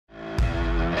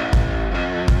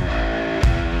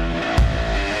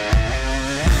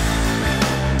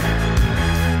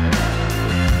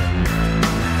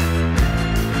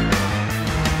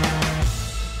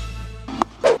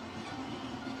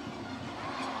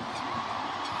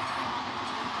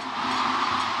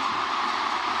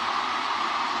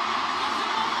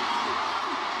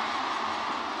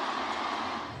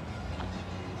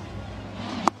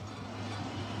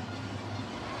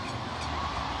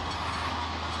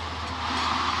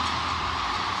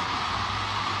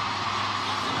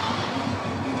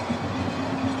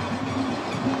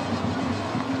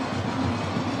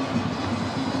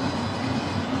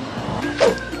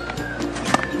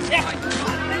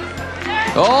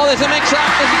Oh, there's a mix-up.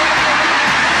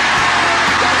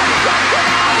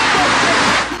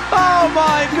 Oh,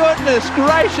 my goodness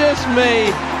gracious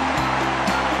me.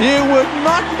 You would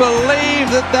not believe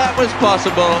that that was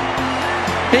possible.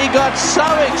 He got so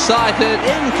excited,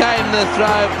 in came the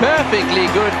throw, perfectly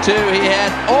good too. He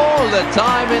had all the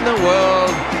time in the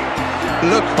world.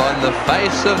 Look on the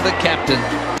face of the captain.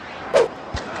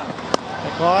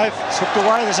 Clive, it's hooked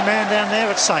away, there's a man down there,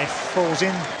 it's safe, falls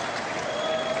in.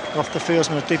 Off the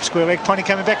fieldsman, a deep square leg. DHONI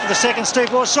coming back for the second.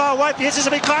 Steve Waugh, so wait, yes, this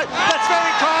will be close. That's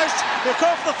very close. They're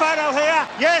called for the photo here.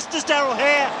 Yes, there's Daryl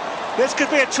Hare. This could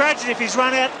be a tragedy if he's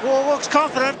run out. Waugh looks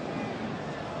confident.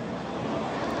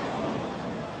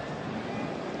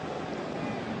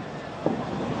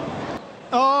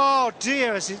 Oh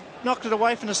dear, has he knocked it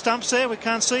away from the stumps there? We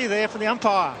can't see there for the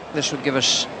umpire. This should give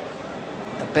us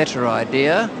a better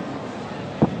idea.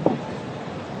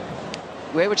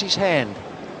 Where was his hand?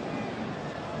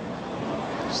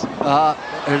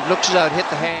 It looks as though it hit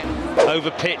the hand.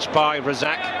 Over pitch by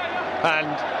Razak, and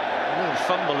a little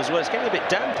fumble as well. It's getting a bit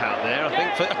damp out there, I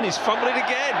think, and he's fumbling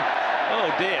again. Oh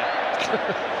dear.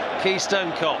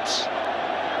 Keystone Cops.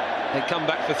 They come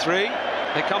back for 3.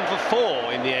 They come for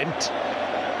 4 in the end.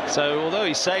 So although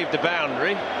he saved the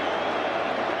boundary,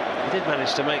 he did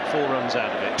manage to make 4 runs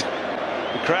out of it.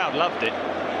 The crowd loved it.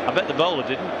 I bet the bowler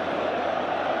didn't.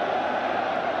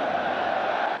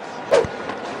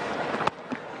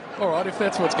 All right, if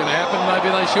that's what's going to happen,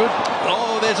 maybe they should.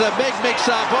 Oh, there's a big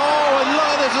mix-up. Oh, and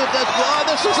look,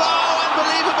 this is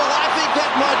unbelievable. I think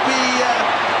that might be.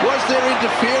 Was there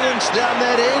interference down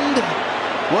that end?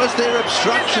 Was there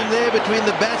obstruction there between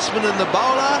the batsman and the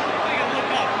bowler?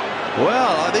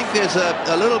 Well, I think there's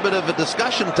a little bit of a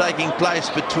discussion taking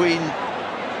place between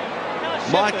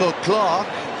Michael Clark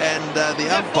and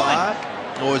the umpire.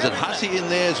 Or is it Hussey in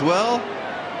there as well?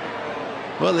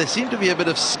 Well, there seemed to be a bit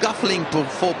of scuffling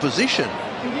for position.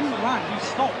 He didn't run, he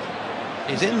stopped.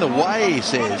 He's in the way, he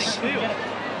says.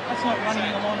 That's not running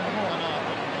in the line of the ball.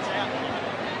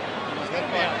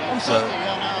 So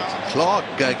Clark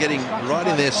getting right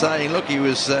in there saying, look, he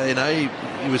was,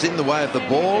 he was in the way of the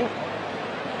ball.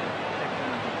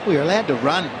 Well, you're allowed to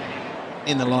run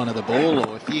in the line of the ball,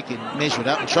 or if you can measure it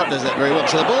up, and Trott does that very well.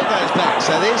 So the ball goes back.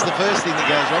 So there's the first thing that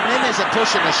goes wrong. And then there's a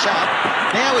push and a shove.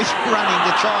 Now he's running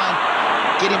to try and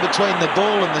get in between the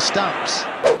ball and the stumps.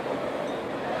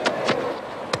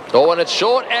 Oh, and it's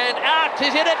short and out.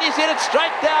 He's hit it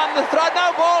straight down the throat.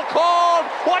 No ball called.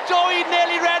 Watch, oh, he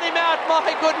nearly ran him out. My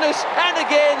goodness. And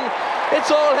again, it's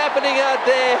all happening out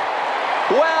there.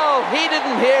 Well, he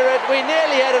didn't hear it. We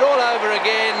nearly had it all over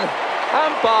again.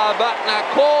 Umpire Buckner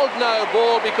called no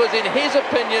ball because in his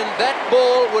opinion that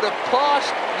ball would have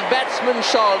passed the batsman's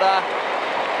shoulder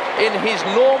in his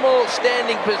normal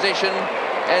standing position,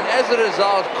 and as a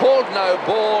result called no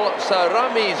ball. So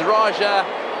Ramiz Raja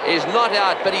is not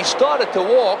out, but he started to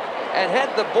walk, and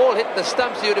had the ball hit the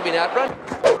stumps he would have been outrun.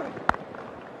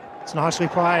 It's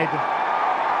nicely played.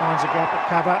 Finds a gap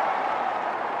at cover.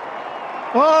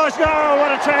 Oh,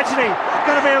 what a tragedy.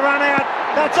 Going to be a run out.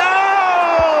 That's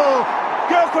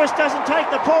Gilchrist doesn't take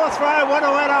the poor throw. What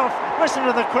a let off. Listen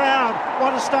to the crowd.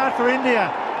 What a start for India.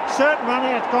 Certain run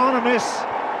out, gone amiss.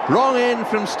 Wrong end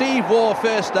from Steve Waugh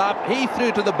first up. He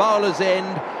threw to the bowler's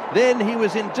end. Then he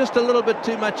was in just a little bit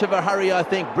too much of a hurry, I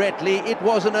think, Brett Lee. It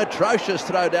was an atrocious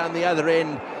throw down the other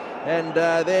end. And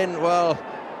then, well,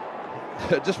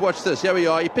 just watch this. Here we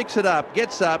are. He picks it up,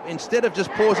 gets up. Instead of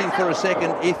just pausing for a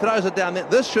second, he throws it down there.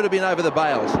 This should have been over the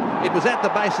bails. It was at the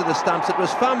base of the stumps. It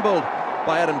was fumbled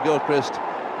by Adam Gilchrist,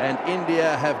 and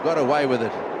India have got away with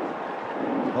it.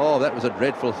 Oh, that was a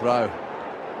dreadful throw.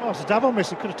 Oh, it's a double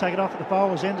miss. He could have taken it off at the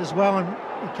bowler's end as well, and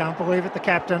you can't believe it, the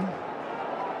captain.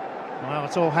 Well,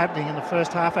 it's all happening in the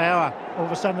first half hour. All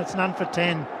of a sudden, it's none for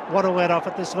 10. What a let off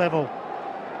at this level.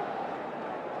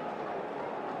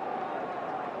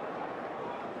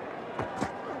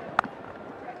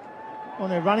 Well,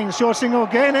 they're running the short single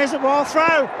again. There's a wild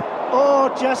throw.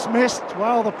 Oh, just missed.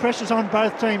 Well, the pressure's on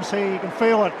both teams here. You can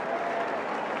feel it.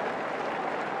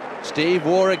 Steve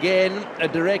Waugh again. A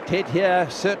direct hit here.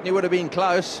 Certainly would have been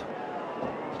close.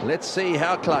 Let's see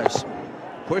how close.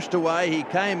 Pushed away. He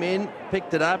came in,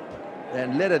 picked it up,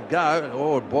 and let it go.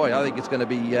 Oh, boy, I think it's going to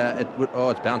be...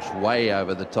 it's bounced way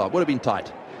over the top. Would have been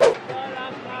tight.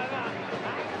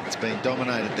 It's been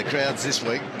dominated, the crowds this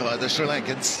week, by the Sri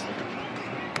Lankans.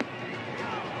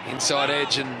 Inside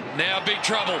edge, and now big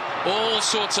trouble. All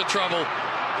sorts of trouble.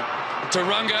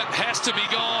 Turunga has to be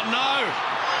gone. No.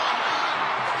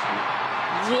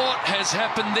 What has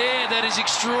happened there? That is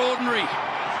extraordinary.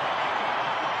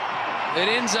 It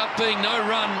ends up being no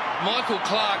run. Michael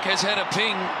Clark has had a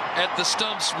ping at the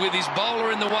stumps with his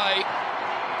bowler in the way.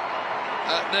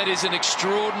 That is an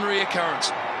extraordinary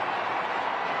occurrence.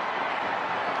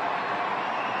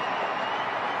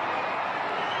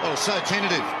 Oh, so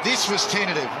tentative. This was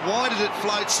tentative. Why did it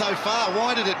float so far?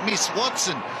 Why did it miss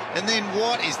Watson? And then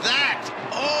what is that?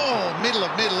 Oh, middle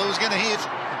of middle. It was going to hit.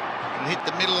 And hit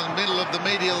the middle of the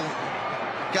medial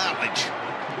cartilage.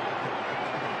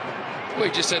 Well,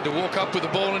 he just had to walk up with the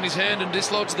ball in his hand and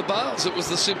dislodge the bails. It was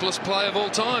the simplest play of all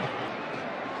time.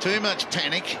 Too much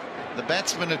panic. The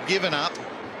batsman had given up.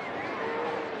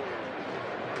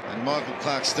 And Michael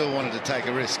Clarke still wanted to take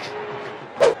a risk.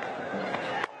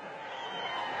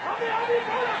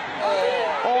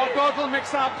 Oh, total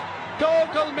mix-up.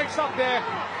 Total mix-up there.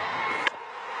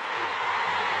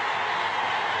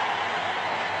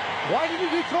 Why didn't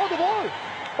he throw the ball?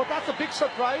 But that's a big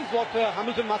surprise what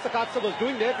Hamilton Masakatsa was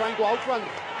doing there, trying to outrun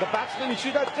the batsman. He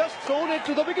should have just thrown it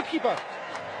to the wicketkeeper.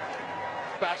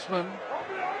 Batsman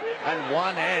and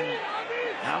one end.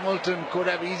 Hamilton could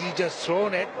have easily just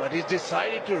thrown it, but he's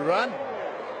decided to run.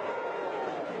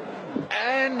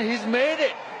 And he's made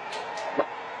it.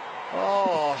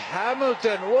 Oh,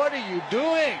 Hamilton, what are you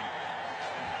doing?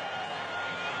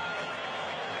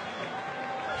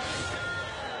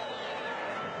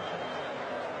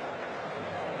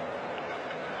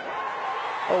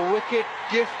 A wicket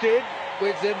gifted,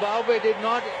 which Zimbabwe did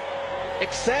not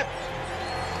accept.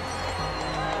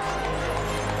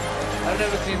 I've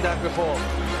never seen that before.